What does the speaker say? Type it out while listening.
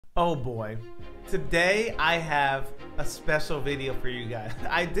Oh boy. Today I have a special video for you guys.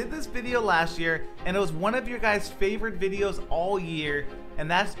 I did this video last year and it was one of your guys' favorite videos all year,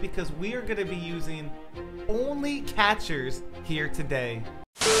 and that's because we are going to be using only catchers here today.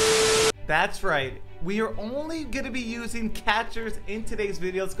 That's right. We are only going to be using catchers in today's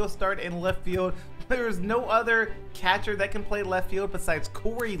video. Let's go start in left field. There is no other catcher that can play left field besides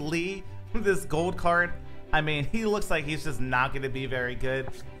Corey Lee with this gold card. I mean, he looks like he's just not going to be very good.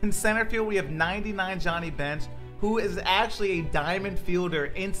 In center field, we have 99 Johnny Bench, who is actually a diamond fielder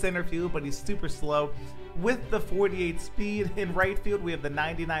in center field, but he's super slow. With the 48 speed in right field, we have the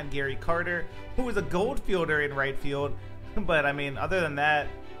 99 Gary Carter, who is a gold fielder in right field. But I mean, other than that,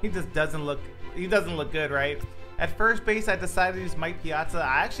 he just doesn't look good, right? At first base, I decided to use Mike Piazza.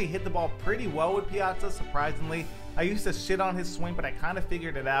 I actually hit the ball pretty well with Piazza, surprisingly. I used to shit on his swing, but I kind of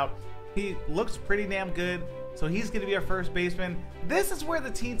figured it out. He looks pretty damn good, so he's going to be our first baseman. This is where the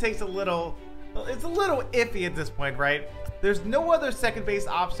team takes it's a little iffy at this point, right? There's no other second base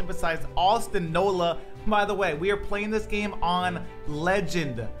option besides Austin Nola. By the way, we are playing this game on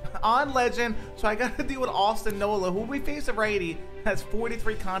Legend. On Legend, so I got to deal with Austin Nola, who we face a righty, has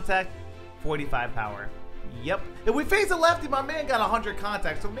 43 contact, 45 power. Yep. If we face a lefty, my man got 100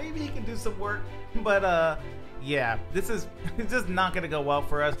 contact, so maybe he can do some work, but yeah, this is just not going to go well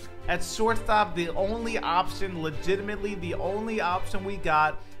for us. At shortstop, the only option, legitimately the only option we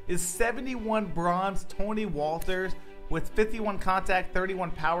got is 71 bronze Tony Walters with 51 contact,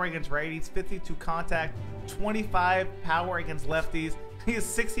 31 power against righties, 52 contact, 25 power against lefties. He has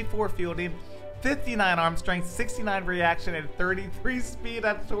 64 fielding, 59 arm strength, 69 reaction, and 33 speed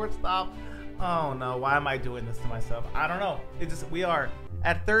at shortstop. Oh no, why am I doing this to myself? I don't know. We are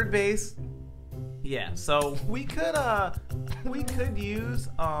at third base. Yeah, so we could use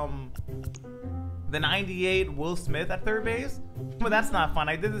the 98 Will Smith at third base, but that's not fun.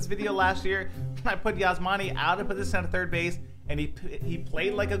 I did this video last year. I put Yasmani out of position at third base, and he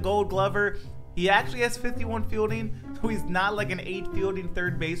played like a Gold Glover. He actually has 51 fielding, so he's not like an 8 fielding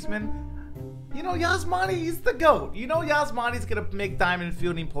third baseman. You know, Yasmani, he's the GOAT. You know, Yasmani's gonna make diamond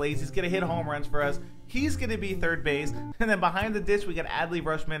fielding plays. He's gonna hit home runs for us. He's gonna be third base, and then behind the dish we got Adley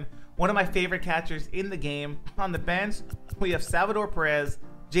Rutschman, one of my favorite catchers in the game. On the bench, we have Salvador Perez,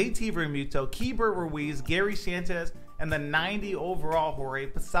 JT Realmuto, Keibert Ruiz, Gary Sanchez, and the 90 overall Jorge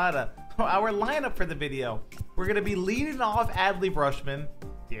Posada. Our lineup for the video, we're going to be leading off Adley Rutschman.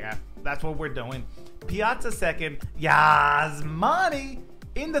 Yeah, that's what we're doing. Piazza second, Yasmani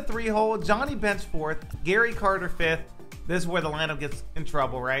in the 3-hole, Johnny Bench fourth, Gary Carter fifth. This is where the lineup gets in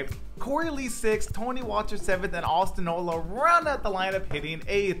trouble, right? Corey Lee sixth, Tony Walters seventh, and Austin Nola round out the lineup hitting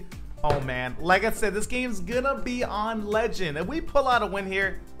eighth. Oh man, like I said, this game's gonna be on Legend. If we pull out a win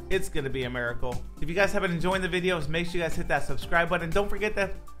here, it's gonna be a miracle. If you guys have been enjoying the videos, make sure you guys hit that subscribe button. Don't forget to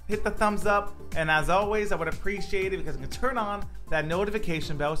hit the thumbs up. And as always, I would appreciate it because you can turn on that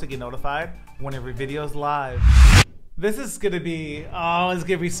notification bell to get notified when every video is live. This is gonna be, oh, it's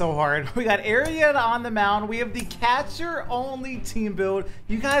gonna be so hard. We got Arietta on the mound. We have the catcher only team build.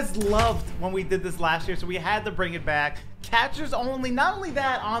 You guys loved when we did this last year, so we had to bring it back. Catchers only, not only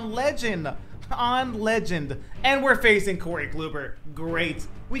that, on Legend. On Legend. And we're facing Corey Kluber. Great.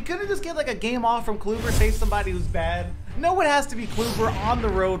 We couldn't just get like a game off from Kluber, face somebody who's bad. No, it has to be Kluber on the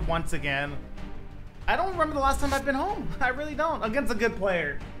road once again. I don't remember the last time I've been home. I really don't. Against a good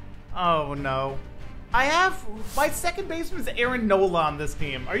player. Oh no. I have my second baseman is Aaron Nola on this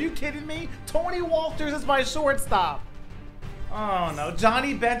team. Are you kidding me? Tony Walters is my shortstop. Oh no,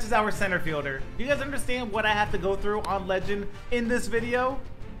 Johnny Bench is our center fielder. Do you guys understand what I have to go through on Legend in this video?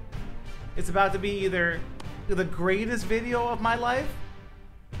 It's about to be either the greatest video of my life,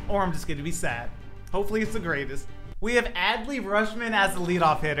 or I'm just gonna be sad. Hopefully it's the greatest. We have Adley Rutschman as the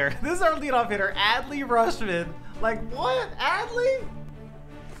leadoff hitter. This is our leadoff hitter, Adley Rutschman. Like what, Adley?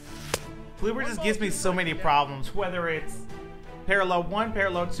 Kluber just gives me so many problems, whether it's parallel 1,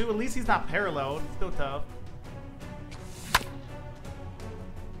 parallel 2. At least he's not paralleled. It's still tough.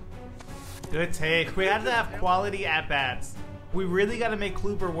 Good take. We have to have quality at-bats. We really got to make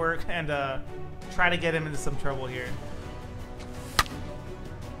Kluber work and try to get him into some trouble here.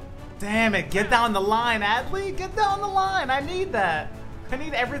 Damn it. Get down the line, Adley. Get down the line. I need that. I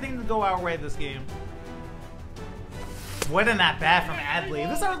need everything to go our way this game. What an at-bat from Adley.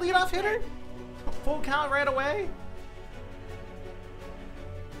 Is this our leadoff hitter? Full count right away?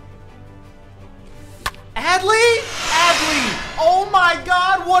 Adley? Adley! Oh my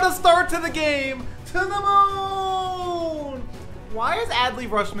god, what a start to the game! To the moon! Why is Adley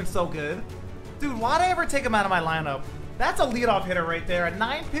Rutschman so good? Dude, why'd I ever take him out of my lineup? That's a leadoff hitter right there. A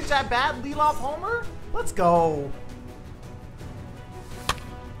 9-pitch at-bat leadoff homer? Let's go.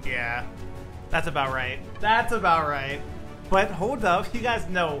 Yeah, that's about right. That's about right. But hold up, you guys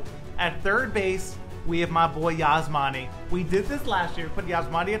know, at third base, we have my boy Yasmani. We did this last year, put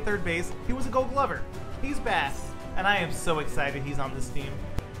Yasmani at third base. He was a Gold Glover. He's back, and I am so excited he's on this team.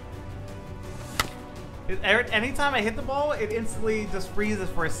 Anytime I hit the ball, it instantly just freezes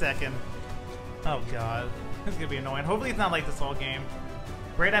for a second. Oh god, it's gonna be annoying. Hopefully it's not like this all game.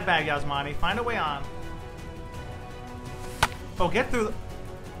 Great at bat, Yasmani. Find a way on. Oh, get through the...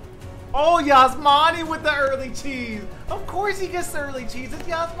 Oh, Yasmani with the early cheese. Of course he gets the early cheese. It's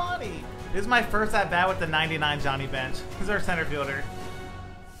Yasmani. This is my first at bat with the 99 Johnny Bench. He's our center fielder.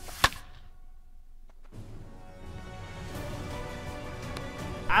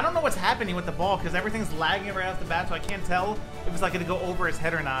 I don't know what's happening with the ball because everything's lagging right off the bat, so I can't tell if it's like going to go over his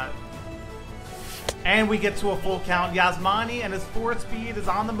head or not. And we get to a full count. Yasmani and his 4 speed is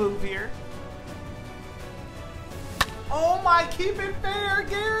on the move here. Oh my, keep it fair,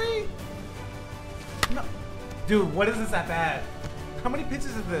 Gary! No. Dude, what is this at bat? How many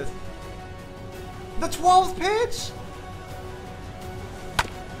pitches is this? The 12th pitch?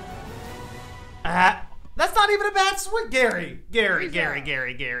 That's not even a bad swing, Gary.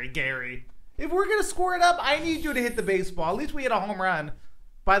 Gary. If we're gonna score it up, I need you to hit the baseball. At least we hit a home run.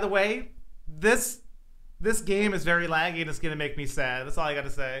 By the way, this game is very laggy and it's gonna make me sad. That's all I gotta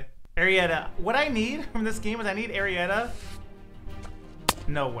say. Arrieta, what I need from this game is I need Arrieta.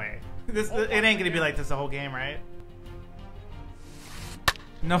 No way. It ain't gonna be like this the whole game, right?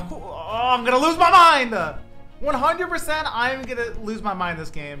 No. Oh, I'm gonna lose my mind. 100%, I'm gonna lose my mind this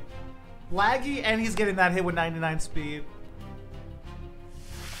game. Laggy, and he's getting that hit with 99 speed.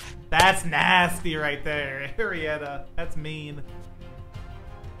 That's nasty right there. Arrieta, that's mean.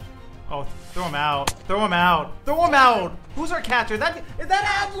 Oh, throw him out. Throw him out. Throw him out. Who's our catcher? Is that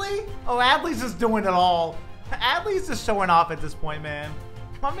Adley? Oh, Adley's just doing it all. Adley's just showing off at this point, man.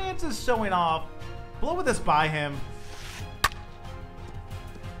 My man's just showing off. Blow this by him.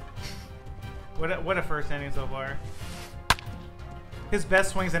 What a first inning so far. His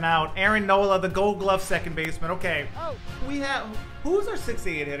best swings and out. Aaron Nola, the Gold Glove second baseman. Okay. We have... Who's our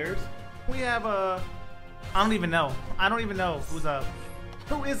 6'8" hitters? We have I don't even know. I don't even know who's up.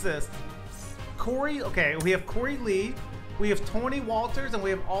 Who is this? Corey? Okay, we have Corey Lee, we have Tony Walters, and we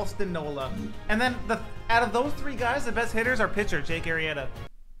have Austin Nola. And then out of those 3 guys, the best hitters are pitcher Jake Arrieta.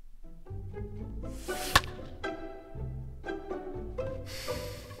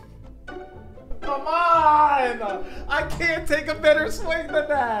 Come on! I can't take a better swing than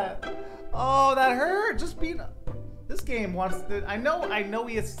that. Oh, that hurt. Just beat. This game wants to. I know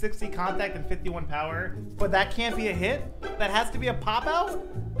he has 60 contact and 51 power, but that can't be a hit. That has to be a pop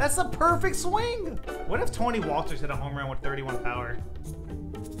out. That's a perfect swing. What if Tony Walters hit a home run with 31 power?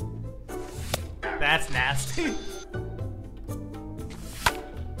 That's nasty.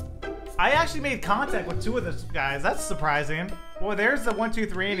 I actually made contact with 2 of those guys. That's surprising. Well, there's the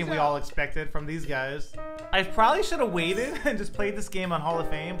 1-2-3 inning we all expected from these guys. I probably should have waited and just played this game on Hall of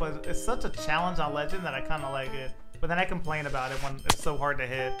Fame, but it's such a challenge on Legend that I kind of like it. But then I complain about it when it's so hard to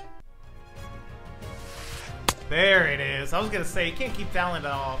hit. There it is. I was going to say, you can't keep fouling it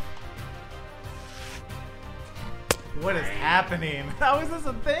off. What is happening? How is this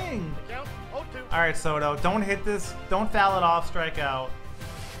a thing? Alright, Soto, don't hit this. Don't foul it off, strike out.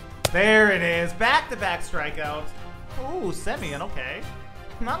 There it is. Back-to-back strikeouts. Ooh, Semien, okay.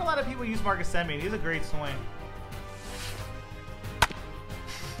 Not a lot of people use Marcus Semien. He's a great swing.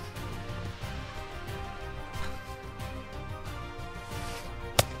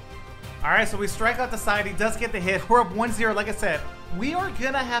 Alright, so we strike out the side. He does get the hit. We're up 1-0. Like I said, we are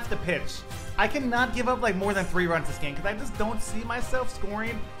going to have to pitch. I cannot give up like more than 3 runs this game because I just don't see myself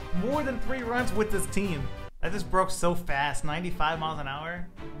scoring more than 3 runs with this team. That just broke so fast. 95 miles an hour.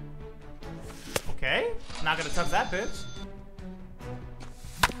 Okay, not gonna touch that pitch.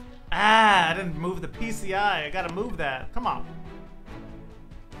 Ah, I didn't move the PCI. I gotta move that. Come on.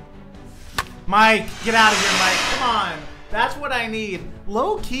 Mike, get out of here, Mike. Come on. That's what I need.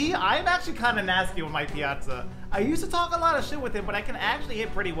 Low key, I'm actually kind of nasty with my Piazza. I used to talk a lot of shit with him, but I can actually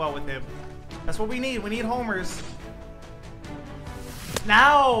hit pretty well with him. That's what we need. We need homers.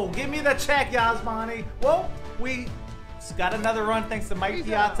 Now, give me the check, Yasmani. Well, we got another run thanks to Mike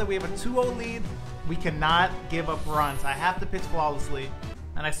Piazza. We have a 2-0 lead. We cannot give up runs. I have to pitch flawlessly.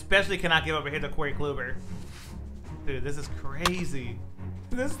 And I especially cannot give up a hit to Corey Kluber. Dude, this is crazy.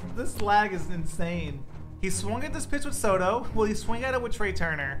 This lag is insane. He swung at this pitch with Soto. Will he swing at it with Trey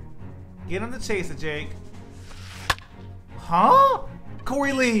Turner? Get him to chase it, Jake. Huh?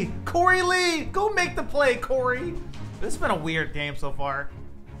 Corey Lee! Corey Lee! Go make the play, Corey! This has been a weird game so far.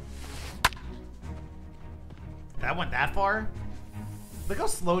 That went that far? Look how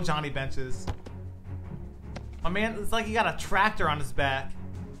slow Johnny benches. My man, it's like he got a tractor on his back.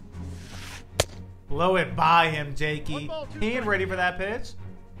 Blow it by him, Jakey. He ain't ready for that pitch.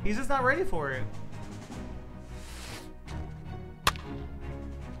 He's just not ready for it.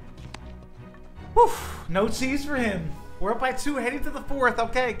 Whew, no cheese for him. We're up by 2 heading to the 4th.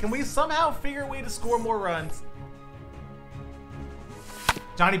 Okay, can we somehow figure a way to score more runs?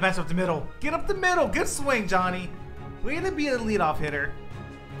 Johnny bents up the middle. Get up the middle. Good swing, Johnny. Way to be a leadoff hitter.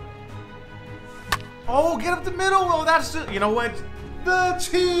 Oh, get up the middle. Oh, that's just, you know what? The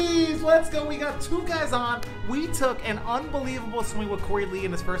cheese. Let's go. We got 2 guys on. We took an unbelievable swing with Corey Lee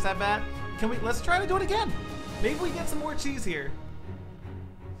in his first at bat. Let's try to do it again. Maybe we get some more cheese here.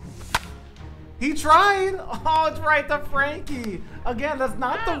 He tried. Oh, it's right to Frankie. Again, that's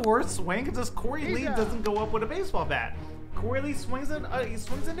not the worst swing. It's just Corey Lee doesn't go up with a baseball bat. Corey Lee swings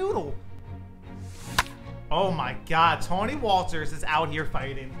a noodle. Oh my God, Tony Walters is out here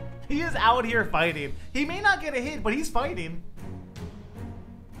fighting. He is out here fighting. He may not get a hit, but he's fighting.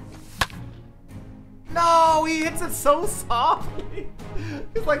 No, he hits it so softly.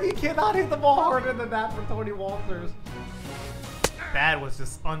 It's like he cannot hit the ball harder than that for Tony Walters. That was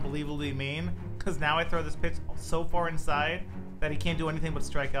just unbelievably mean, because now I throw this pitch so far inside that he can't do anything but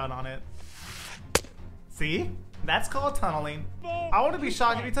strike out on it. See? That's called tunneling. I wouldn't be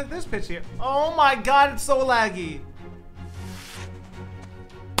shocked if he took this pitch here. Oh my God, it's so laggy.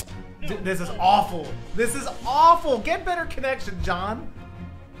 This is awful. This is awful. Get better connection, John.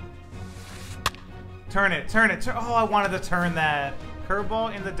 Turn it, turn it, turn. Oh, I wanted to turn that.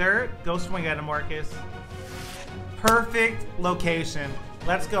 Curveball in the dirt. Go swing at him, Marcus. Perfect location.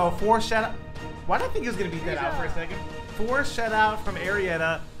 Let's go. 4 shutout. Why did I think he was going to beat that out for a second? 4 shutout from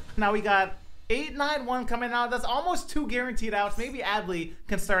Arrieta. Now we got 8-9-1 coming out. That's almost 2 guaranteed outs. Maybe Adley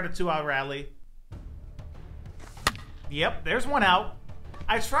can start a 2-out rally. Yep, there's 1 out.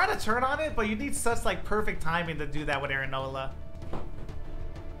 I try to turn on it, but you need such like perfect timing to do that with Aaron Nola.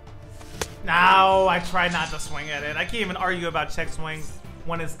 No, I try not to swing at it. I can't even argue about check swings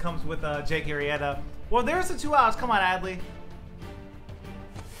when it comes with Jake Arrieta. Well, there's the 2 outs. Come on, Adley.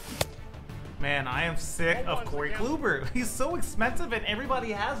 Man, I am sick of Corey Kluber. He's so expensive and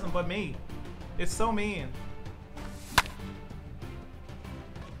everybody has him but me. It's so mean.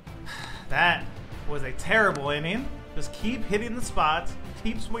 That was a terrible inning. Just keep hitting the spots.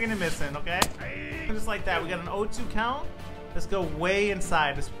 Keep swinging and missing, okay? Just like that. We got an 0-2 count. Let's go way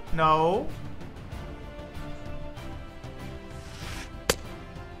inside. Just, no.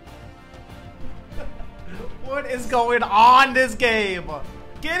 What is going on this game?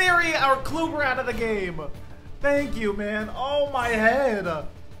 Get Kluber out of the game. Thank you, man. Oh, my head.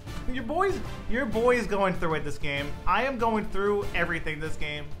 Your boy's going through it this game. I am going through everything this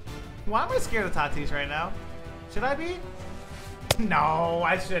game. Why am I scared of Tatis right now? Should I be? No,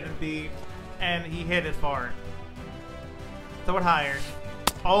 I shouldn't be. And he hit it far. Throw it higher.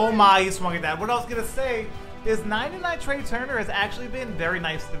 Oh my, he swung at that. What I was gonna say is 99 Trey Turner has actually been very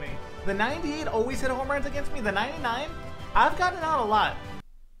nice to me. The 98 always hit home runs against me. The 99, I've gotten out a lot.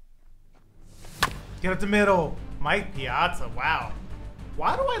 Get up the middle. Mike Piazza, wow.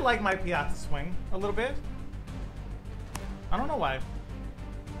 Why do I like Mike Piazza swing a little bit? I don't know why.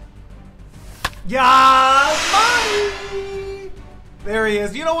 Yasmani! There he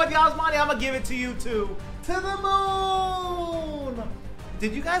is. You know what, Yasmani? I'm gonna give it to you too. To the moon!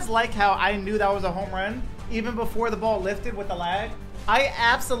 Did you guys like how I knew that was a home run even before the ball lifted with the lag? I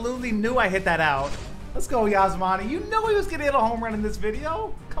absolutely knew I hit that out. Let's go, Yasmani. You know he was gonna hit a home run in this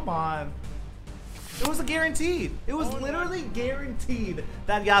video? Come on. It was a guaranteed. It was literally guaranteed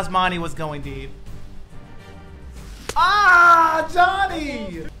that Yasmani was going deep. Ah,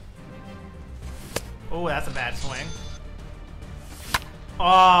 Johnny! Oh, that's a bad swing.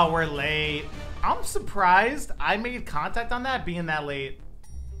 Oh, we're late. I'm surprised I made contact on that being that late.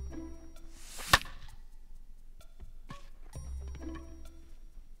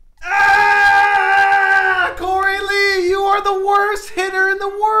 Ah! Corey Lee, you are the worst hitter in the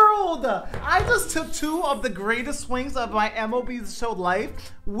world. I just took 2 of the greatest swings of my MLB show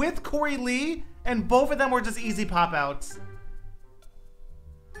life with Corey Lee, and both of them were just easy pop-outs.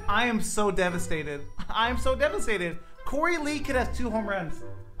 I am so devastated. I am so devastated. Corey Lee could have 2 home runs.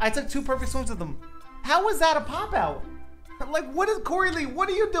 I took 2 perfect swings with them. How was that a pop-out? Like, what is Corey Lee? What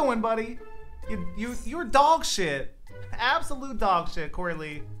are you doing, buddy? You're dog shit. Absolute dog shit, Corey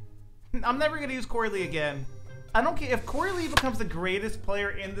Lee. I'm never gonna use Corey Lee again. I don't care if Corey Lee becomes the greatest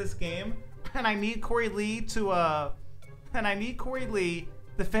player in this game, and I need Corey Lee to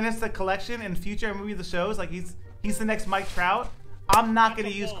finish the collection in future MLB The Shows. Like he's the next Mike Trout. I'm not gonna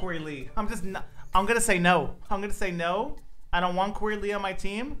use Corey Lee. I'm gonna say no. I'm gonna say no. I don't want Corey Lee on my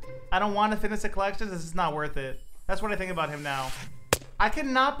team. I don't want to finish the collections. This is not worth it. That's what I think about him now. I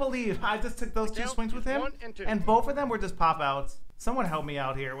cannot believe I just took those 2 swings with him, and both of them were just pop-outs. Someone help me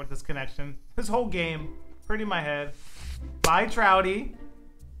out here with this connection. This whole game, hurting my head. Bye, Trouty.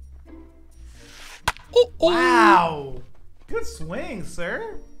 Wow. Good swing,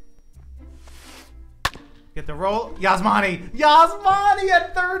 sir. Get the roll. Yasmani. Yasmani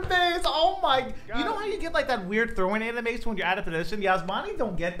at third base. Oh my. You know how you get like that weird throwing animation when you're out of position? Yasmani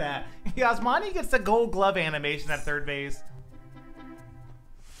don't get that. Yasmani gets the gold glove animation at third base.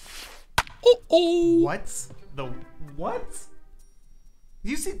 What? The what?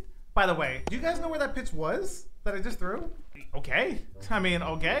 You see, by the way, do you guys know where that pitch was that I just threw? Okay. I mean,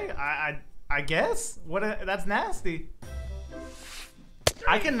 okay. I guess. That's nasty.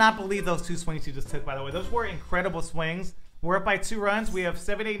 I cannot believe those 2 swings you just took, by the way. Those were incredible swings. We're up by 2 runs. We have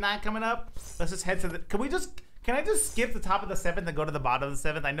 7, 8, 9 coming up. Let's just head to the... Can I just skip the top of the 7th and go to the bottom of the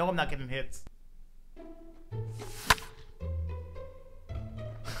 7th? I know I'm not getting hits.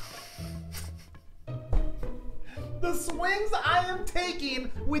 The swings I am taking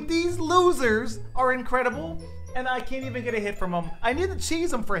with these losers are incredible, and I can't even get a hit from them. I need to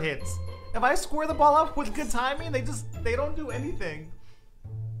cheese them for hits. If I square the ball up with good timing, they don't do anything.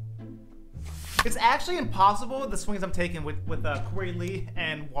 It's actually impossible, the swings I'm taking with Corey Lee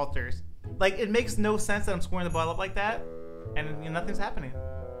and Walters. Like, it makes no sense that I'm squaring the ball up like that, and you know, nothing's happening.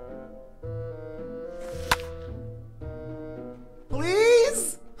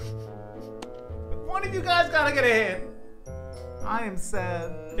 Please? One of you guys gotta get a hit. I am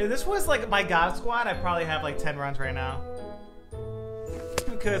sad. If this was like my God squad, I'd probably have like 10 runs right now.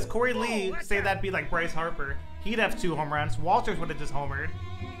 Because Corey Lee, say that'd be like Bryce Harper, he'd have 2 home runs. Walters would have just homered.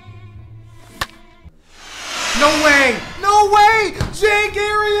 No way! No way! Jake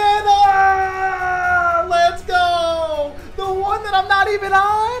Arrieta! Let's go! The one that I'm not even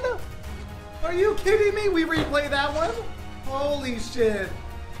on? Are you kidding me? We replay that one? Holy shit.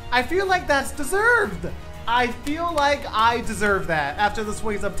 I feel like that's deserved. I feel like I deserve that after the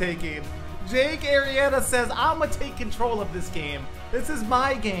swings I'm taking. Jake Arrieta says, I'm gonna take control of this game. This is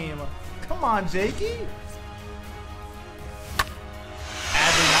my game. Come on, Jakey.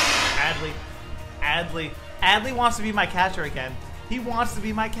 Adley wants to be my catcher again. He wants to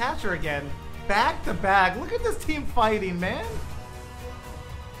be my catcher again. Back to back. Look at this team fighting, man.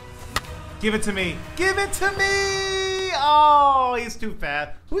 Give it to me. Give it to me. Oh, he's too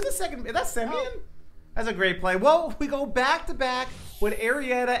fat. Who's the second? Is that Semyon? That's a great play. Well, we go back to back with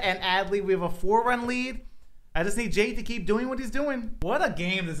Arrieta and Adley. We have a 4-run lead. I just need Jake to keep doing what he's doing. What a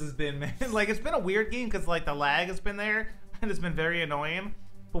game this has been, man. Like, it's been a weird game because, like, the lag has been there and it's been very annoying.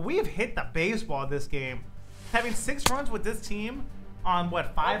 But we have hit the baseball this game. Having 6 runs with this team on,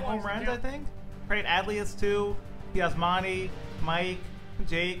 what, 5 home runs, I think? Right, Adley has 2. Yasmani, Mike,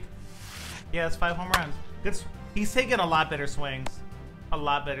 Jake. Yeah, that's 5 home runs. Good. He's taking a lot better swings. A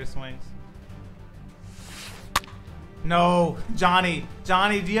lot better swings. No, Johnny.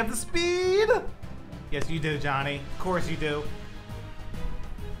 Johnny, do you have the speed? Yes, you do, Johnny. Of course you do.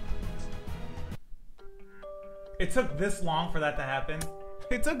 It took this long for that to happen.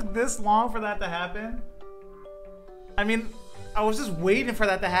 It took this long for that to happen. I mean, I was just waiting for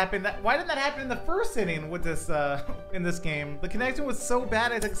that to happen. Why didn't that happen in the first inning with this in this game? The connection was so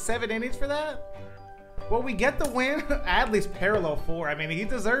bad. It took 7 innings for that. Well, we get the win. Adley's parallel 4. I mean, he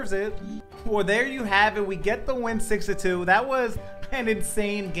deserves it. Well, there you have it. We get the win 6-2. That was an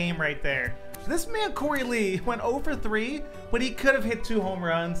insane game right there. This man, Corey Lee, went 0 for 3, but he could have hit 2 home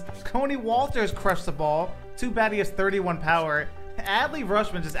runs. Coney Walters crushed the ball. Too bad he has 31 power. Adley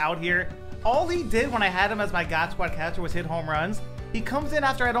Rutschman just out here. All he did when I had him as my God Squad catcher was hit home runs. He comes in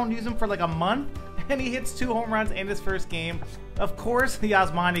after I don't use him for like a month, and he hits 2 home runs in his first game. Of course,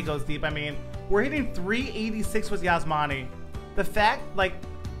 Yasmani goes deep. I mean, we're hitting 386 with Yasmani. The fact, like,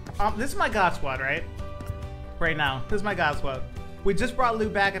 this is my God Squad, right? Right now, this is my God Squad. We just brought Lou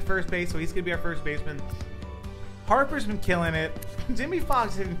back at first base, so he's gonna be our first baseman. Harper's been killing it. Jimmy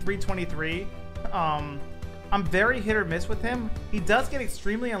Fox hitting 323. I'm very hit or miss with him. He does get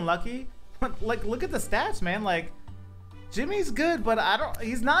extremely unlucky. Like, look at the stats, man. Like, Jimmy's good, but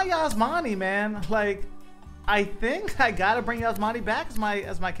he's not Yasmani, man. Like, I think I gotta bring Yasmani back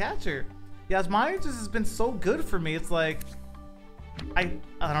as my catcher. Yasmani just has been so good for me. It's like, I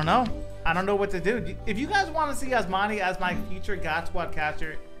don't know. I don't know what to do. If you guys want to see Yasmani as my future God Squad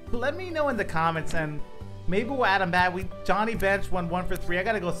catcher, let me know in the comments, and maybe we'll add him back. Johnny Bench went 1 for 3. I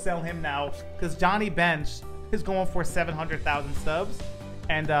gotta go sell him now because Johnny Bench is going for 700,000 stubs.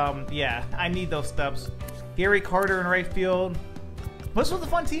 And yeah, I need those stubs. Gary Carter in right field. This was a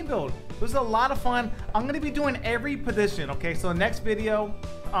fun team build. It was a lot of fun. I'm gonna be doing every position, okay? So the next video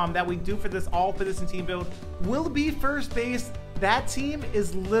that we do for this all position team build will be first base. That team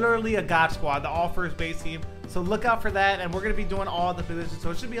is literally a god squad, the all first base team. So look out for that, and we're gonna be doing all the positions, so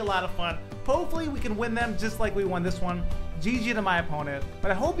it should be a lot of fun. Hopefully we can win them just like we won this one. GG to my opponent.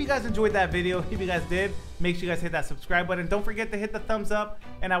 But I hope you guys enjoyed that video. If you guys did, make sure you guys hit that subscribe button. Don't forget to hit the thumbs up,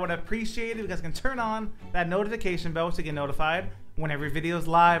 and I would appreciate it if you guys can turn on that notification bell to get notified whenever video is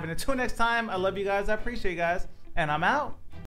live. And until next time, I love you guys, I appreciate you guys, and I'm out.